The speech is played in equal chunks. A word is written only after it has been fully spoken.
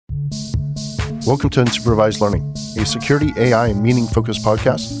Welcome to Unsupervised Learning, a security, AI, and meaning-focused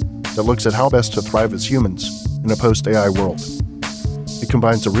podcast that looks at how best to thrive as humans in a post-AI world. It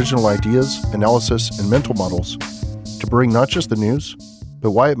combines original ideas, analysis, and mental models to bring not just the news,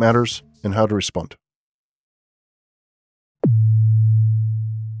 but why it matters and how to respond.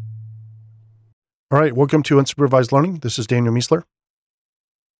 All right, welcome to Unsupervised Learning. This is Daniel Miesler.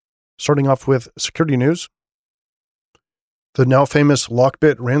 Starting off with security news. The now famous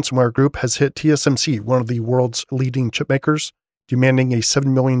Lockbit ransomware group has hit TSMC, one of the world's leading chip makers, demanding a $7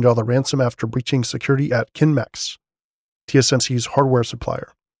 million ransom after breaching security at Kinmax, TSMC's hardware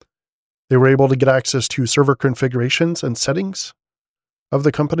supplier. They were able to get access to server configurations and settings of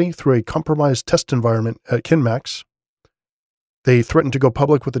the company through a compromised test environment at Kinmax. They threatened to go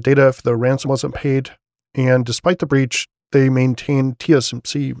public with the data if the ransom wasn't paid, and despite the breach,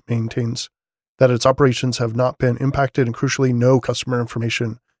 TSMC maintains that its operations have not been impacted, and crucially, no customer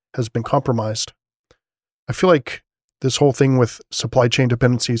information has been compromised. I feel like this whole thing with supply chain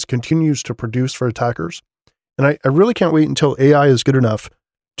dependencies continues to produce for attackers, and I really can't wait until AI is good enough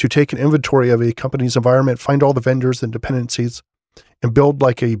to take an inventory of a company's environment, find all the vendors and dependencies, and build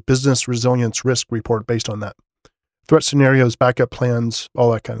like a business resilience risk report based on that. Threat scenarios, backup plans,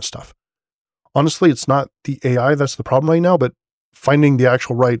 all that kind of stuff. Honestly, it's not the AI that's the problem right now, but finding the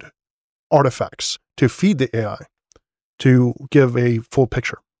actual right artifacts to feed the AI to give a full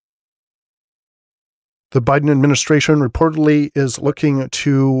picture. The Biden administration reportedly is looking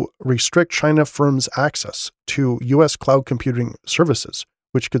to restrict China firms' access to U.S. cloud computing services,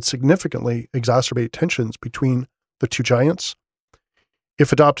 which could significantly exacerbate tensions between the two giants.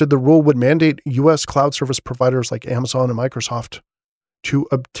 If adopted, the rule would mandate U.S. cloud service providers like Amazon and Microsoft to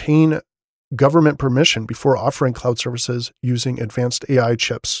obtain government permission before offering cloud services using advanced AI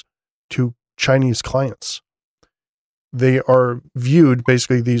chips to Chinese clients. They are viewed,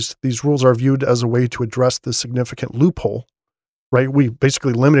 basically these rules are viewed as a way to address the significant loophole, right? We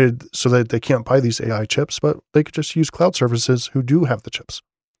basically limited so that they can't buy these AI chips, but they could just use cloud services who do have the chips.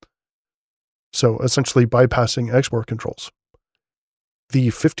 So essentially bypassing export controls. The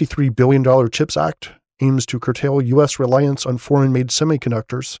 $53 billion CHIPS Act aims to curtail U.S. reliance on foreign-made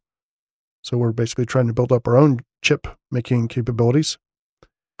semiconductors. So we're basically trying to build up our own chip-making capabilities.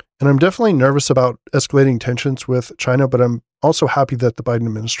 And I'm definitely nervous about escalating tensions with China, but I'm also happy that the Biden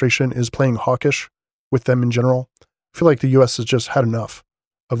administration is playing hawkish with them in general. I feel like the U.S. has just had enough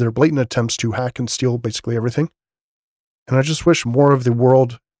of their blatant attempts to hack and steal basically everything. And I just wish more of the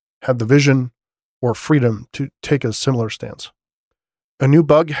world had the vision or freedom to take a similar stance. A new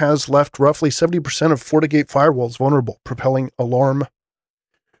bug has left roughly 70% of FortiGate firewalls vulnerable, propelling alarm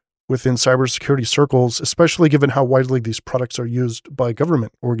within cybersecurity circles, especially given how widely these products are used by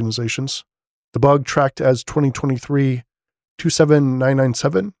government organizations. The bug, tracked as 2023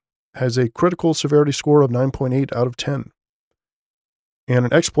 27997, has a critical severity score of 9.8 out of 10. And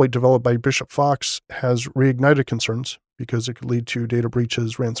an exploit developed by Bishop Fox has reignited concerns because it could lead to data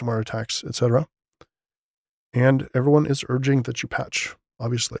breaches, ransomware attacks, etc. And everyone is urging that you patch,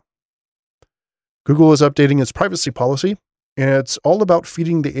 obviously. Google is updating its privacy policy, and it's all about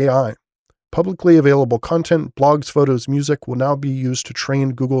feeding the AI. Publicly available content, blogs, photos, music will now be used to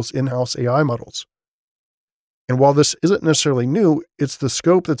train Google's in-house AI models. And while this isn't necessarily new, it's the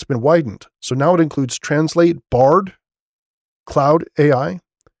scope that's been widened. So now it includes Translate, Bard, Cloud AI,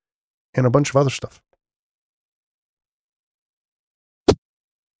 and a bunch of other stuff.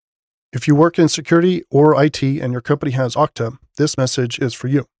 If you work in security or IT and your company has Okta, this message is for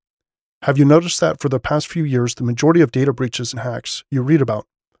you. Have you noticed that for the past few years, the majority of data breaches and hacks you read about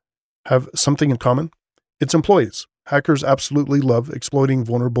have something in common? It's employees. Hackers absolutely love exploiting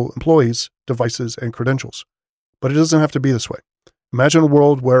vulnerable employees, devices, and credentials. But it doesn't have to be this way. Imagine a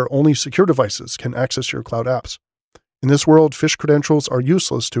world where only secure devices can access your cloud apps. In this world, phish credentials are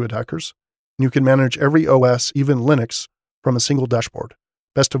useless to attackers, and you can manage every OS, even Linux, from a single dashboard.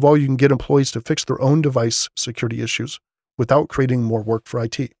 Best of all, you can get employees to fix their own device security issues without creating more work for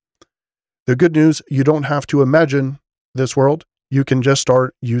IT. The good news, you don't have to imagine this world. You can just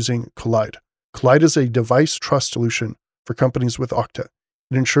start using Collide. Collide is a device trust solution for companies with Okta.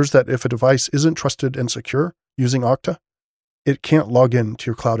 It ensures that if a device isn't trusted and secure using Okta, it can't log in to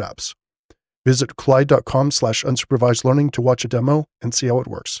your cloud apps. Visit collide.com/unsupervised learning to watch a demo and see how it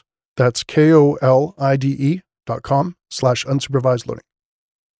works. That's KOLIDE.com/unsupervised learning.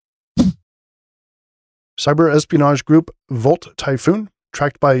 Cyber espionage group Volt Typhoon,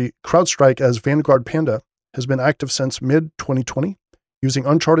 tracked by CrowdStrike as Vanguard Panda, has been active since mid-2020, using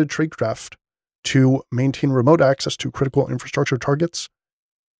uncharted tradecraft to maintain remote access to critical infrastructure targets.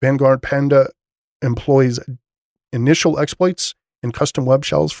 Vanguard Panda employs initial exploits and custom web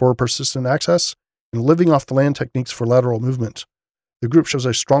shells for persistent access, and living off the land techniques for lateral movement. The group shows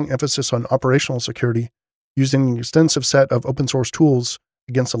a strong emphasis on operational security, using an extensive set of open source tools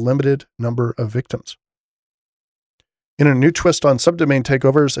against a limited number of victims. In a new twist on subdomain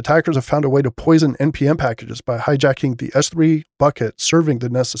takeovers, attackers have found a way to poison NPM packages by hijacking the S3 bucket serving the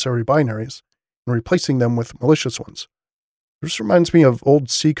necessary binaries and replacing them with malicious ones. This reminds me of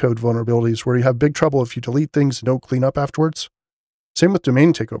old C code vulnerabilities where you have big trouble if you delete things and don't clean up afterwards. Same with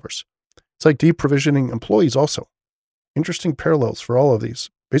domain takeovers. It's like deprovisioning employees also. Interesting parallels for all of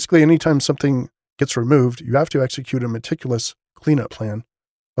these. Basically, anytime something gets removed, you have to execute a meticulous cleanup plan.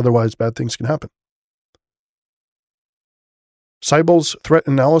 Otherwise, bad things can happen. Cyble's threat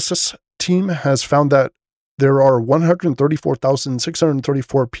analysis team has found that there are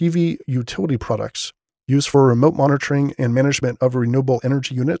 134,634 PV utility products used for remote monitoring and management of renewable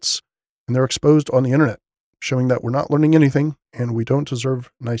energy units, and they're exposed on the internet, showing that we're not learning anything and we don't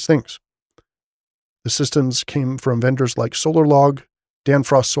deserve nice things. The systems came from vendors like SolarLog,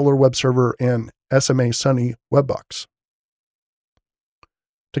 Danfrost Solar Web Server, and SMA Sunny Webbox.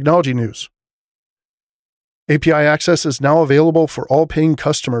 Technology news. API access is now available for all paying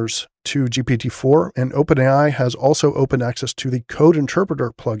customers to GPT-4, and OpenAI has also opened access to the Code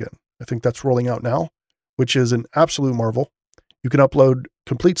Interpreter plugin. I think that's rolling out now, which is an absolute marvel. You can upload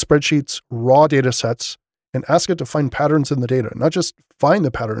complete spreadsheets, raw data sets, and ask it to find patterns in the data. Not just find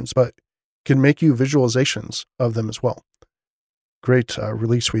the patterns, but can make you visualizations of them as well. Great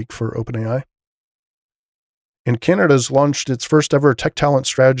release week for OpenAI. And Canada's launched its first ever tech talent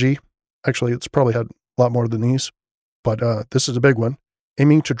strategy. Actually, it's probably had a lot more than these, but this is a big one,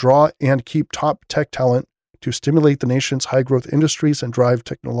 aiming to draw and keep top tech talent to stimulate the nation's high-growth industries and drive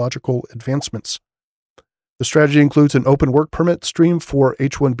technological advancements. The strategy includes an open work permit stream for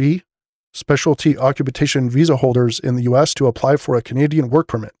H-1B, specialty occupation visa holders in the U.S. to apply for a Canadian work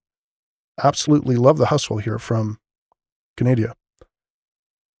permit. Absolutely love the hustle here from Canada.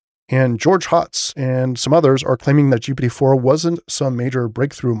 And George Hotz and some others are claiming that GPT-4 wasn't some major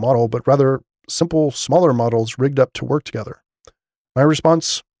breakthrough model, but rather simple, smaller models rigged up to work together. My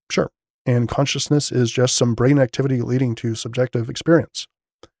response, sure. And consciousness is just some brain activity leading to subjective experience.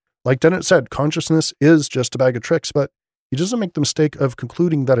 Like Dennett said, consciousness is just a bag of tricks, but he doesn't make the mistake of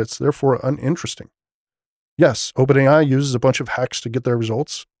concluding that it's therefore uninteresting. Yes, OpenAI uses a bunch of hacks to get their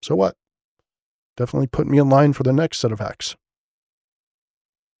results. So what? Definitely put me in line for the next set of hacks.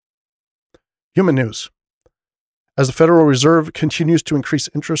 Human news. As the Federal Reserve continues to increase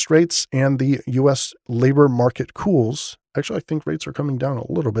interest rates and the U.S. labor market cools, actually, I think rates are coming down a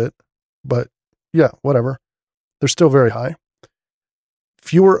little bit, but yeah, whatever. They're still very high.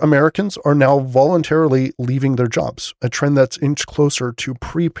 Fewer Americans are now voluntarily leaving their jobs, a trend that's inched closer to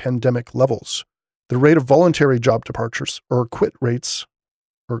pre-pandemic levels. The rate of voluntary job departures, or quits rate,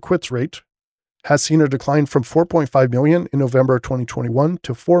 has seen a decline from 4.5 million in November 2021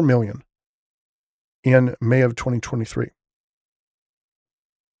 to 4 million in May of 2023.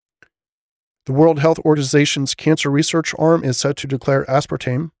 The World Health Organization's cancer research arm is set to declare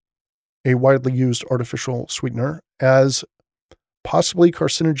aspartame, a widely used artificial sweetener, as possibly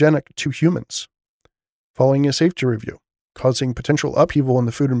carcinogenic to humans, following a safety review, causing potential upheaval in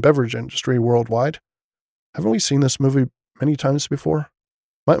the food and beverage industry worldwide. Haven't we seen this movie many times before?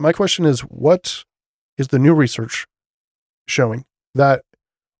 My question is, what is the new research showing that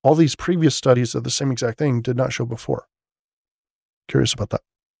all these previous studies of the same exact thing did not show before? Curious about that.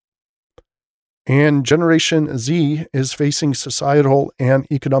 And Generation Z is facing societal and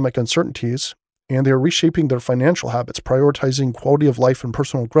economic uncertainties, and they are reshaping their financial habits, prioritizing quality of life and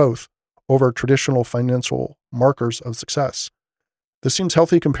personal growth over traditional financial markers of success. This seems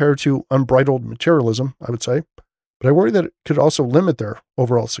healthy compared to unbridled materialism, I would say, but I worry that it could also limit their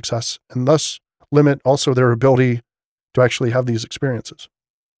overall success and thus limit also their ability to actually have these experiences.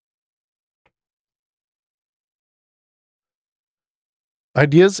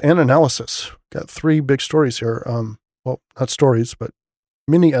 Ideas and analysis. Got three big stories here. Well, not stories, but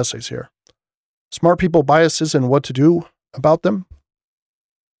mini essays here. Smart people biases and what to do about them.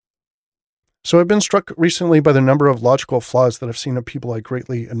 So I've been struck recently by the number of logical flaws that I've seen of people I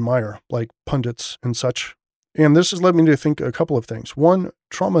greatly admire, like pundits and such. And this has led me to think a couple of things. One,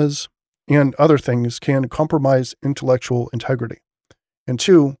 traumas and other things can compromise intellectual integrity. And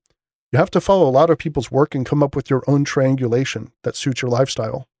two, you have to follow a lot of people's work and come up with your own triangulation that suits your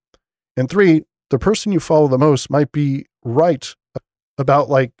lifestyle. And three, the person you follow the most might be right about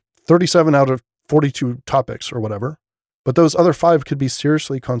like 37 out of 42 topics or whatever, but those other 5 could be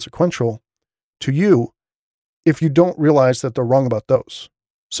seriously consequential to you if you don't realize that they're wrong about those.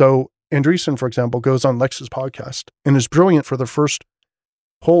 So Andreessen, for example, goes on Lex's podcast and is brilliant for the first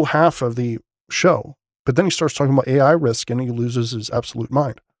whole half of the show. But then he starts talking about AI risk and he loses his absolute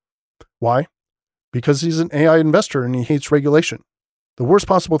mind. Why? Because he's an AI investor and he hates regulation. The worst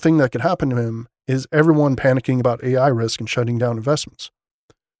possible thing that could happen to him is everyone panicking about AI risk and shutting down investments.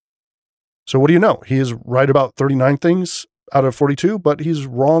 So what do you know? He is right about 39 things out of 42, but he's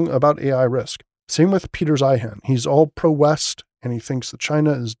wrong about AI risk. Same with Peter Zeihan. He's all pro-West and he thinks that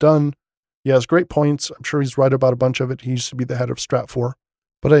China is done. He has great points. I'm sure he's right about a bunch of it. He used to be the head of Stratfor.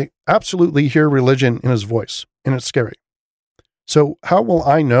 But I absolutely hear religion in his voice, and it's scary. So how will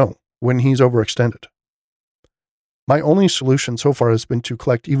I know when he's overextended? My only solution so far has been to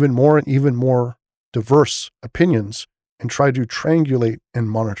collect even more and even more diverse opinions and try to triangulate and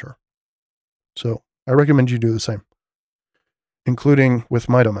monitor. So I recommend you do the same, including with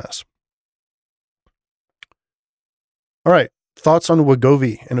Mitomass. All right, thoughts on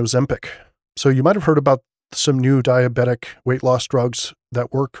Wegovy and Ozempic. So you might have heard about some new diabetic weight loss drugs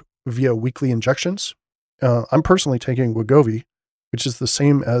that work via weekly injections. I'm personally taking Wegovy, which is the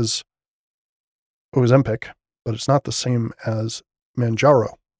same as Ozempic, but it's not the same as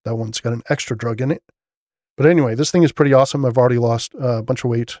Mounjaro. That one's got an extra drug in it. But anyway, this thing is pretty awesome. I've already lost a bunch of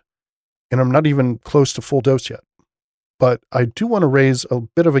weight, and I'm not even close to full dose yet. But I do want to raise a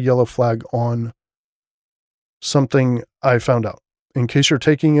bit of a yellow flag on something I found out, in case you're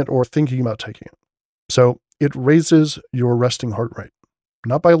taking it or thinking about taking it. So it raises your resting heart rate,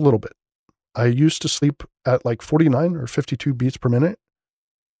 not by a little bit. I used to sleep at like 49 or 52 beats per minute,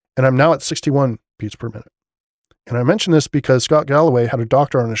 and I'm now at 61 beats per minute. And I mention this because Scott Galloway had a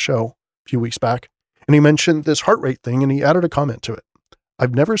doctor on his show a few weeks back, and he mentioned this heart rate thing, and he added a comment to it.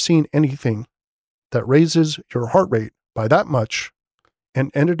 I've never seen anything that raises your heart rate by that much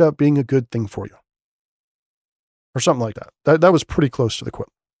and ended up being a good thing for you. Or something like that. That was pretty close to the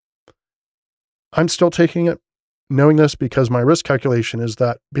quote. I'm still taking it, knowing this because my risk calculation is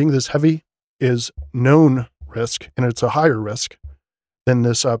that being this heavy is known risk, and it's a higher risk than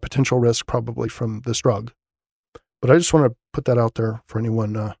this potential risk probably from this drug. But I just want to put that out there for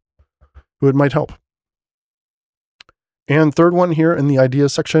anyone who it might help. And third one here in the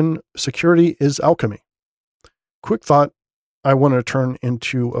ideas section, security is alchemy. Quick thought I want to turn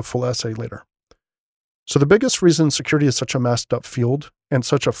into a full essay later. So the biggest reason security is such a messed up field and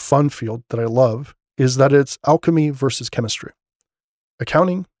such a fun field that I love is that it's alchemy versus chemistry.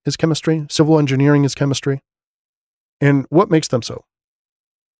 Accounting is chemistry, civil engineering is chemistry. And what makes them so?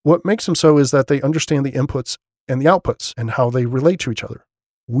 What makes them so is that they understand the inputs and the outputs and how they relate to each other.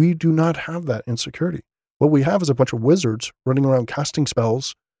 We do not have that in security. What we have is a bunch of wizards running around casting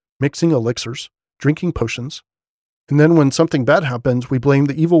spells, mixing elixirs, drinking potions, and then when something bad happens, we blame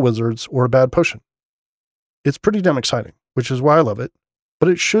the evil wizards or a bad potion. It's pretty damn exciting, which is why I love it, but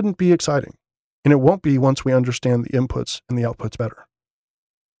it shouldn't be exciting, and it won't be once we understand the inputs and the outputs better.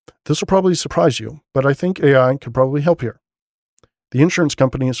 This will probably surprise you, but I think AI could probably help here. The insurance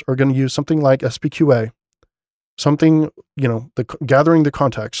companies are going to use something like SPQA, something, gathering the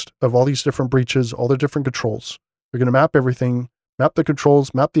context of all these different breaches, all the different controls. They're going to map everything, map the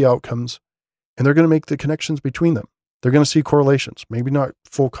controls, map the outcomes, and they're going to make the connections between them. They're going to see correlations, maybe not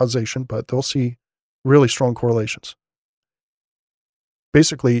full causation, but they'll see really strong correlations.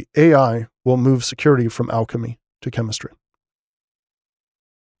 Basically, AI will move security from alchemy to chemistry.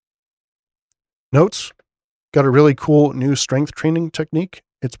 Notes, got a really cool new strength training technique.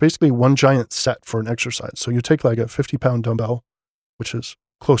 It's basically one giant set for an exercise. So you take like a 50-pound dumbbell, which is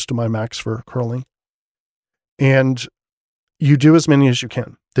close to my max for curling, and you do as many as you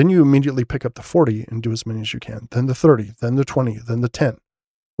can. Then you immediately pick up the 40 and do as many as you can. Then the 30, then the 20, then the 10.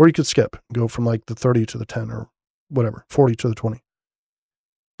 Or you could skip and go from like the 30 to the 10 or whatever, 40 to the 20.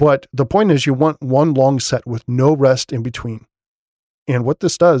 But the point is you want one long set with no rest in between. And what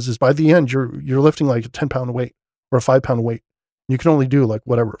this does is by the end, you're lifting like a 10-pound weight or a 5-pound weight. You can only do like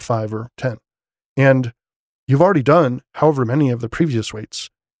whatever, 5 or 10. And you've already done however many of the previous weights,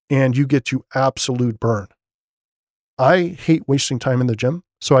 and you get to absolute burn. I hate wasting time in the gym,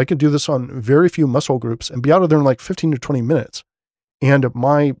 so I can do this on very few muscle groups and be out of there in like 15 to 20 minutes. And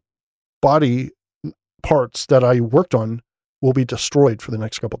my body parts that I worked on will be destroyed for the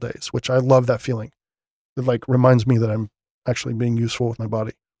next couple of days, which I love that feeling. It like reminds me that I'm actually being useful with my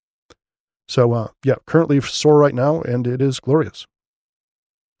body. So currently sore right now, and it is glorious.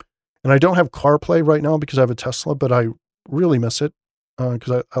 And I don't have CarPlay right now because I have a Tesla, but I really miss it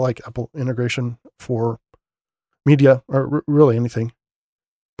because I like Apple integration for media or really anything.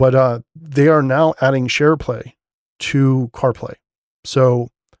 But they are now adding SharePlay to CarPlay. So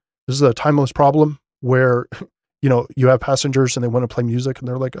this is a timeless problem where you have passengers and they want to play music and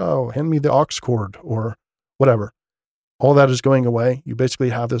they're like, oh, hand me the aux cord or whatever. All that is going away. You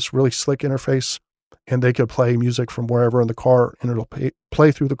basically have this really slick interface and they could play music from wherever in the car and it'll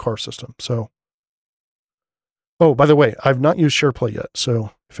play through the car system. So, oh, by the way, I've not used SharePlay yet.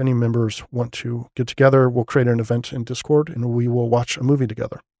 So if any members want to get together, we'll create an event in Discord and we will watch a movie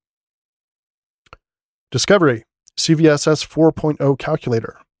together. Discovery, CVSS 4.0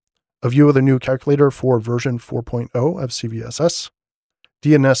 calculator. A view of the new calculator for version 4.0 of CVSS.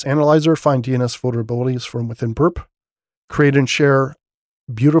 DNS analyzer, find DNS vulnerabilities from within Burp. Create and share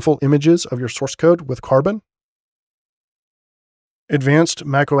beautiful images of your source code with Carbon. Advanced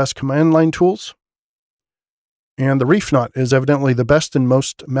macOS command line tools. And the reef knot is evidently the best and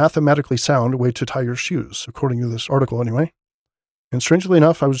most mathematically sound way to tie your shoes, according to this article anyway. And strangely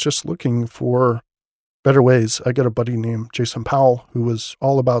enough, I was just looking for better ways. I got a buddy named Jason Powell who was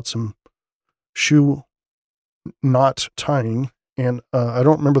all about some shoe knot tying. And I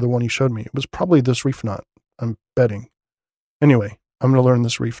don't remember the one he showed me. It was probably this reef knot, I'm betting. Anyway, I'm going to learn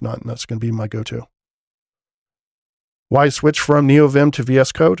this reef knot and that's going to be my go-to. Why switch from NeoVim to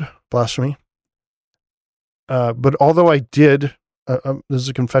VS Code? Blasphemy. But although I did, this is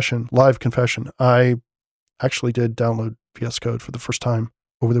a confession, live confession, I actually did download VS Code for the first time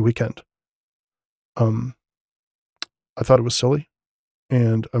over the weekend. I thought it was silly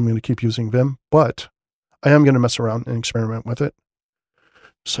and I'm going to keep using Vim, but I am going to mess around and experiment with it.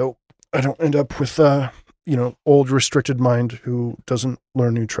 So I don't end up with, old restricted mind who doesn't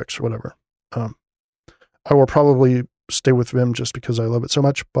learn new tricks or whatever. I will probably stay with Vim just because I love it so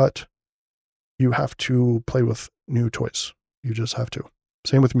much, but you have to play with new toys. You just have to.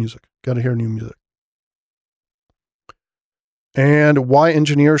 Same with music. Got to hear new music. And why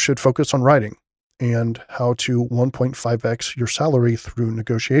engineers should focus on writing and how to 1.5x your salary through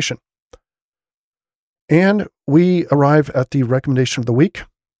negotiation. And we arrive at the recommendation of the week.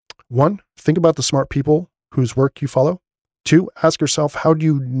 1, think about the smart people whose work you follow. 2, ask yourself, how do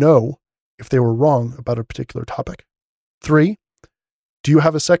you know if they were wrong about a particular topic? 3, do you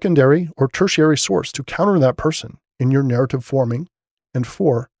have a secondary or tertiary source to counter that person in your narrative forming? And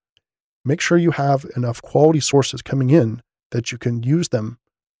 4, make sure you have enough quality sources coming in that you can use them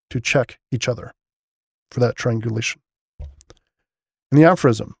to check each other for that triangulation. And the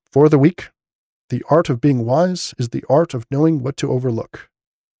aphorism for the week, the art of being wise is the art of knowing what to overlook.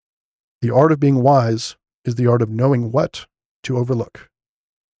 The art of being wise is the art of knowing what to overlook.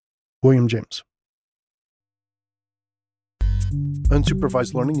 William James.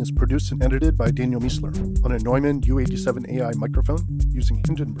 Unsupervised Learning is produced and edited by Daniel Miesler on a Neumann U87 AI microphone using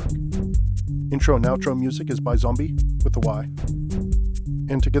Hindenburg. Intro and outro music is by Zombie with a Y.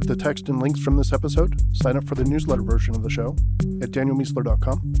 And to get the text and links from this episode, sign up for the newsletter version of the show at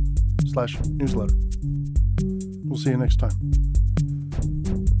danielmiesler.com/newsletter. We'll see you next time.